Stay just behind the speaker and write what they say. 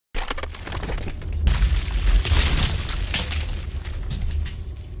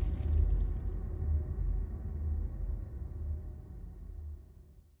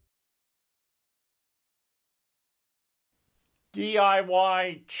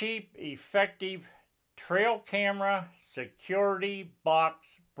DIY cheap, effective trail camera security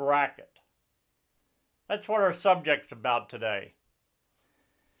box bracket. That's what our subject's about today.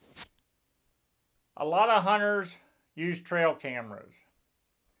 A lot of hunters use trail cameras.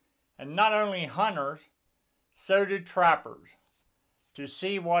 And not only hunters, so do trappers, to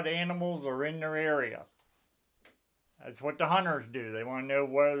see what animals are in their area. That's what the hunters do. They want to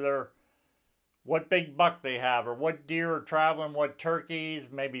know what big buck they have, or what deer are traveling, what turkeys,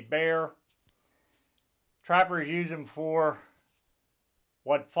 maybe bear. Trappers use them for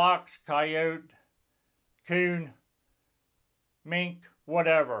what fox, coyote, coon, mink,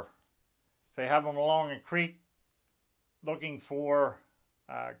 whatever. If they have them along a creek looking for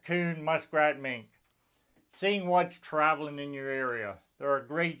coon, muskrat, mink. Seeing what's traveling in your area. They're a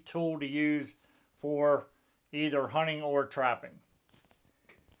great tool to use for either hunting or trapping.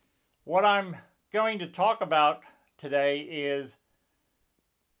 What I'm going to talk about today is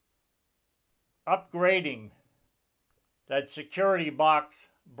upgrading that security box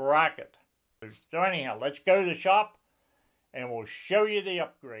bracket. So anyhow, let's go to the shop and we'll show you the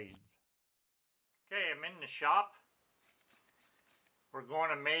upgrades. Okay, I'm in the shop. We're going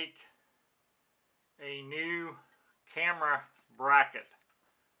to make a new camera bracket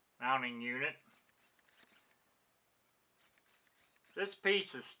mounting unit. This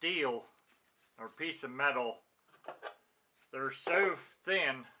piece of steel or piece of metal, they're so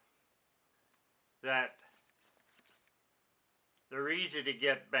thin that they're easy to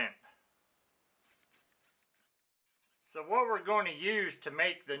get bent. So what we're going to use to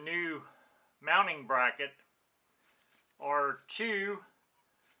make the new mounting bracket are two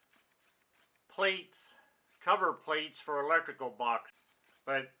plates, cover plates for electrical box.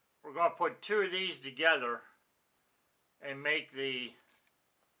 But we're going to put two of these together and make the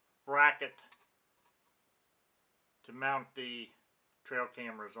bracket to mount the trail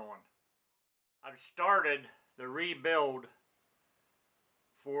cameras on. I've started the rebuild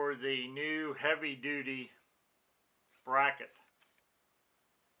for the new heavy duty bracket.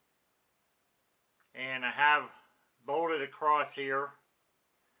 And I have bolted across here.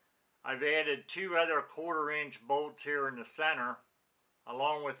 I've added two other 1/4 inch bolts here in the center,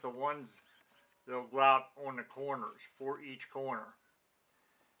 along with the ones that'll go out on the corners for each corner.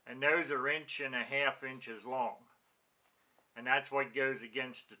 And those are 1.5 inches long. And that's what goes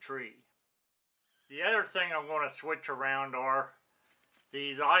against the tree. The other thing I'm going to switch around are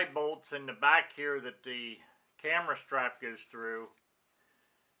these eye bolts in the back here that the camera strap goes through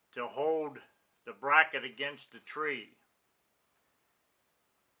to hold the bracket against the tree.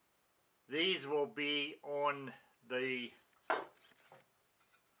 These will be on the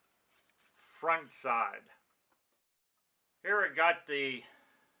front side. Here I got the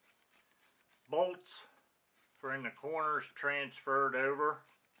bolts for in the corners transferred over.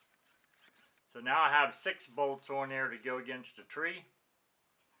 So now I have 6 bolts on there to go against the tree.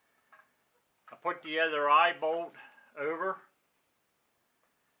 I put the other eye bolt over.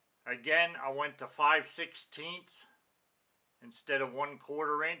 Again, I went to 5/16 instead of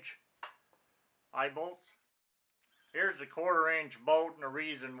 1/4 inch eye bolts. Here's the 1/4 inch bolt and the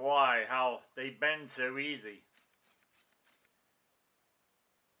reason why, how they bend so easy.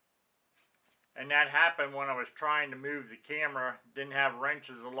 And that happened when I was trying to move the camera. Didn't have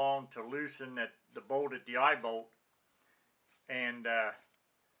wrenches along to loosen the bolt at the eye bolt. And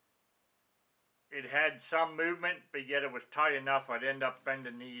it had some movement, but yet it was tight enough I'd end up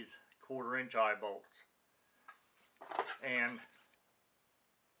bending these 1/4 inch eye bolts. And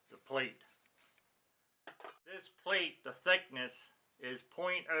the plate. This plate, the thickness is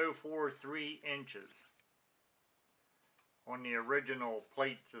 0.043 inches on the original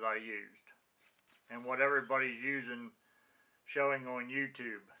plates that I used. And what everybody's using, showing on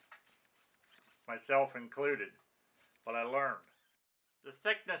YouTube, myself included, what I learned. The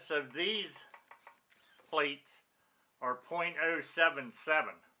thickness of these plates are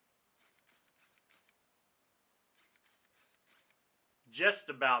 0.077. Just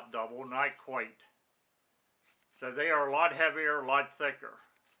about double, not quite. So they are a lot heavier, a lot thicker.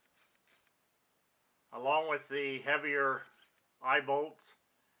 Along with the heavier eye bolts,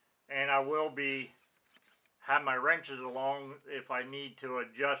 and I will have my wrenches along if I need to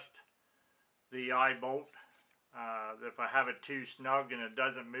adjust the eye bolt. If I have it too snug and it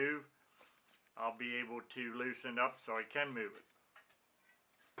doesn't move, I'll be able to loosen up so I can move it.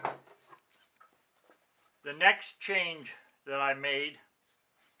 The next change that I made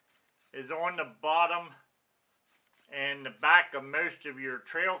is on the bottom and the back of most of your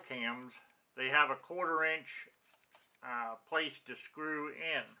trail cams. They have a 1/4 inch place to screw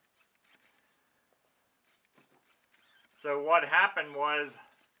in. So what happened was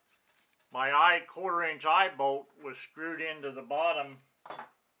my 1/4-inch eye bolt was screwed into the bottom.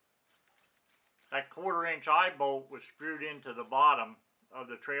 That 1/4-inch eye bolt was screwed into the bottom of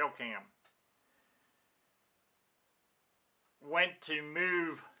the trail cam. Went to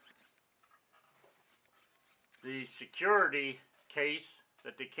move the security case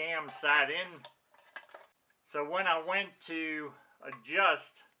that the cam sat in. So when I went to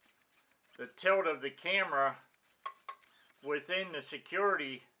adjust the tilt of the camera within the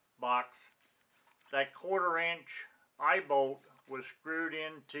security box, that 1/4-inch eye bolt was screwed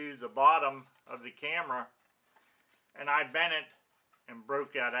into the bottom of the camera, and I bent it and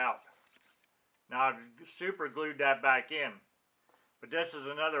broke that out. Now I've super glued that back in, but this is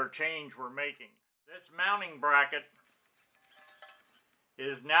another change we're making. This mounting bracket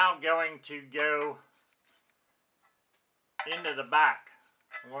is now going to go into the back.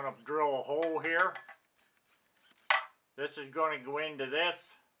 I'm going to drill a hole here. This is going to go into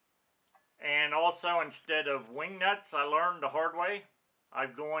this. And also, instead of wing nuts, I learned the hard way,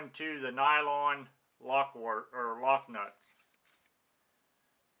 I'm going to the nylon lock nuts.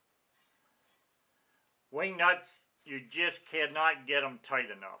 Wing nuts, you just cannot get them tight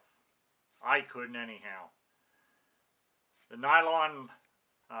enough. I couldn't anyhow. The nylon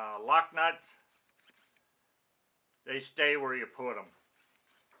lock nuts, they stay where you put them.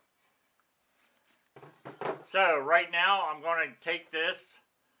 So right now I'm going to take this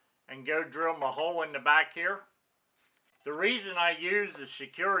and go drill my hole in the back here. The reason I use the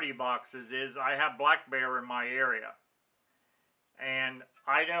security boxes is I have black bear in my area, and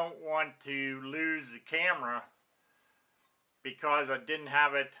I don't want to lose the camera because I didn't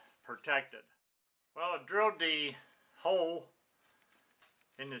have it protected. Well, I drilled the hole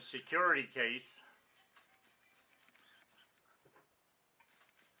in the security case.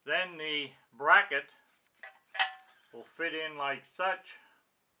 Then the bracket will fit in like such.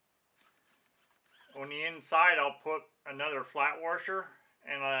 On the inside I'll put another flat washer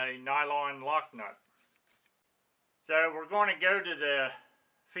and a nylon lock nut. So we're going to go to the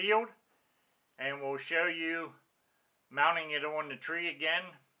field and we'll show you mounting it on the tree again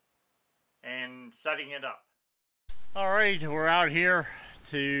and setting it up. Alright, we're out here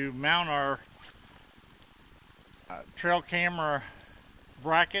to mount our trail camera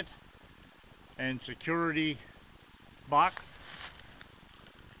bracket and security box.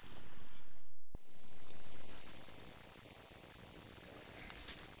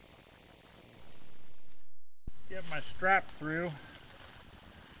 Get my strap through.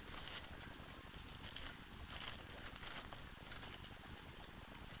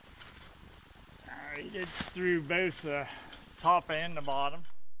 Alright, it's through both the top and the bottom.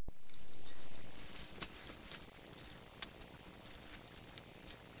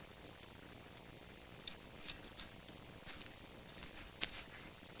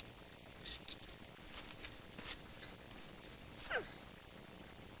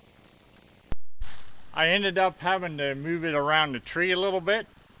 I ended up having to move it around the tree a little bit.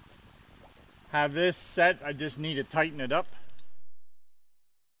 Have this set, I just need to tighten it up.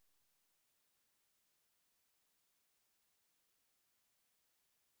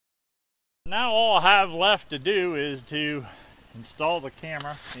 Now all I have left to do is to install the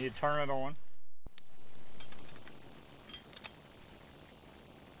camera. Need to turn it on.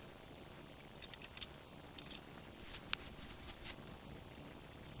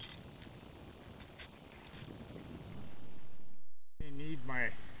 Need my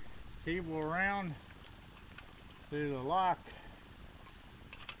cable around through the lock,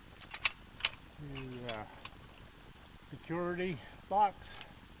 through the security box,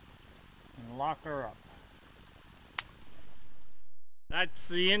 and lock her up. That's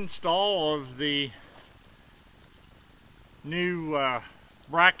the install of the new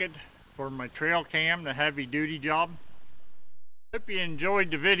bracket for my trail cam, the heavy duty job. Hope you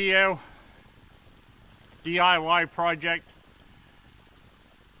enjoyed the video. DIY project.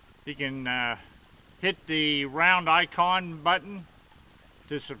 You can hit the round icon button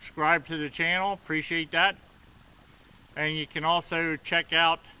to subscribe to the channel. Appreciate that. And you can also check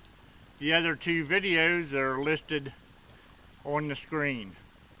out the other 2 videos that are listed on the screen.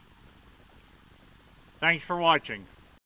 Thanks for watching.